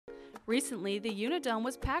Recently, the Unidome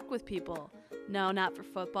was packed with people. No, not for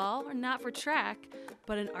football or not for track,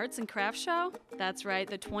 but an arts and crafts show? That's right,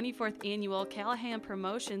 the 24th annual Callahan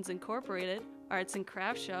Promotions Incorporated Arts and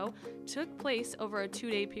Crafts Show took place over a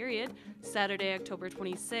 2-day period, Saturday, October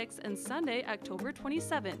 26th and Sunday, October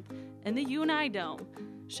 27th, in the Unidome.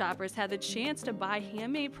 Shoppers had the chance to buy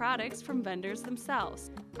handmade products from vendors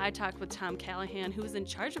themselves. I talked with Tom Callahan, who is in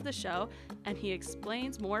charge of the show, and he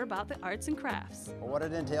explains more about the arts and crafts. Well, what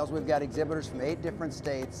it entails, we've got exhibitors from 8 different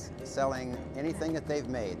states selling anything that they've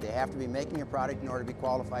made. They have to be making a product in order to be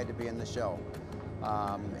qualified to be in the show.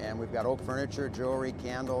 And we've got oak furniture, jewelry,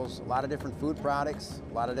 candles, a lot of different food products,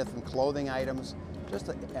 a lot of different clothing items, just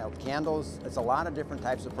candles. It's a lot of different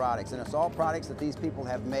types of products, and it's all products that these people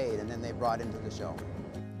have made and then they brought into the show.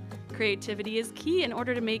 Creativity is key in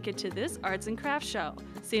order to make it to this arts and crafts show.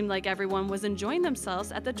 Seemed like everyone was enjoying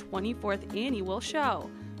themselves at the 24th annual show.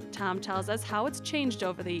 Tom tells us how it's changed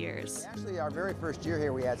over the years. Actually, our very first year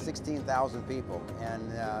here we had 16,000 people,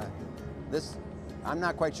 and I'm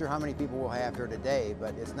not quite sure how many people we'll have here today,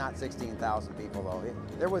 but it's not 16,000 people though.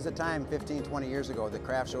 There was a time 15, 20 years ago the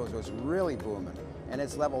craft shows was really booming, and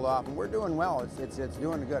it's leveled off, and we're doing well. It's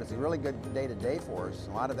doing good. It's a really good day-to-day for us.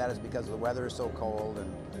 A lot of that is because the weather is so cold,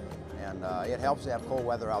 and it helps to have cold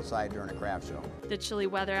weather outside during a craft show. The chilly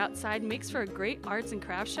weather outside makes for a great arts and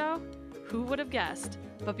crafts show? Who would have guessed?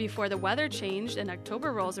 But before the weather changed and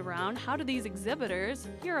October rolls around, how do these exhibitors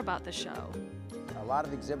hear about the show? A lot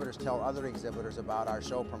of exhibitors tell other exhibitors about our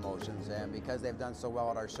show promotions, and because they've done so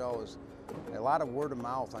well at our shows, a lot of word of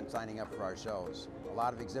mouth on signing up for our shows. A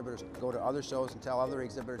lot of exhibitors go to other shows and tell other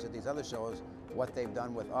exhibitors at these other shows what they've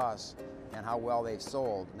done with us and how well they've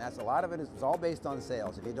sold. And that's a lot of it. It's all based on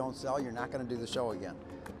sales. If you don't sell, you're not going to do the show again.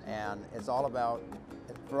 And it's all about,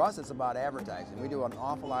 for us, it's about advertising. We do an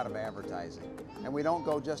awful lot of advertising. And we don't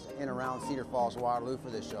go just in around Cedar Falls, Waterloo for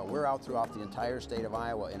this show. We're out throughout the entire state of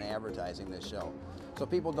Iowa in advertising this show. So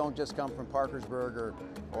people don't just come from Parkersburg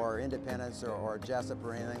or Independence or Jessup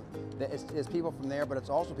or anything. It's people from there, but it's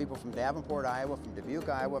also people from Davenport, Iowa, from Dubuque,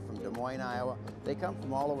 Iowa, from Des Moines, Iowa. They come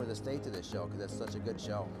from all over the state to this show because it's such a good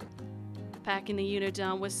show. Packing the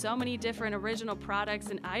Unidome with so many different original products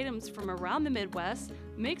and items from around the Midwest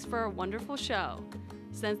makes for a wonderful show.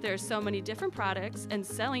 Since there are so many different products and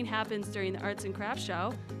selling happens during the Arts and Crafts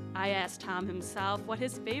Show, I asked Tom himself what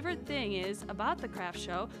his favorite thing is about the craft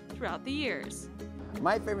show throughout the years.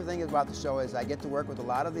 My favorite thing about the show is I get to work with a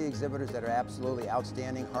lot of the exhibitors that are absolutely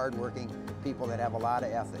outstanding, hardworking people that have a lot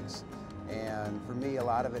of ethics. And for me, a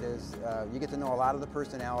lot of it is, you get to know a lot of the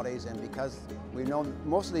personalities, and because we've known,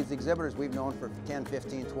 most of these exhibitors we've known for 10,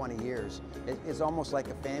 15, 20 years, it's almost like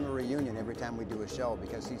a family reunion every time we do a show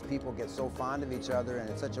because these people get so fond of each other, and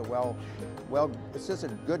it's such a it's just a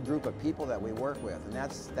good group of people that we work with, and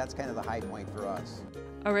that's kind of the high point for us.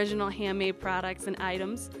 Original handmade products and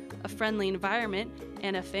items, a friendly environment,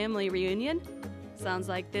 and a family reunion? Sounds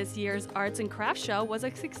like this year's Arts and Crafts Show was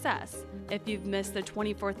a success. If you've missed the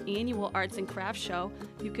 24th Annual Arts and Crafts Show,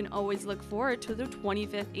 you can always look forward to the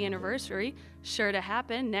 25th anniversary, sure to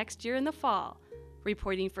happen next year in the fall.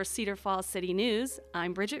 Reporting for Cedar Falls City News,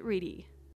 I'm Bridget Reedy.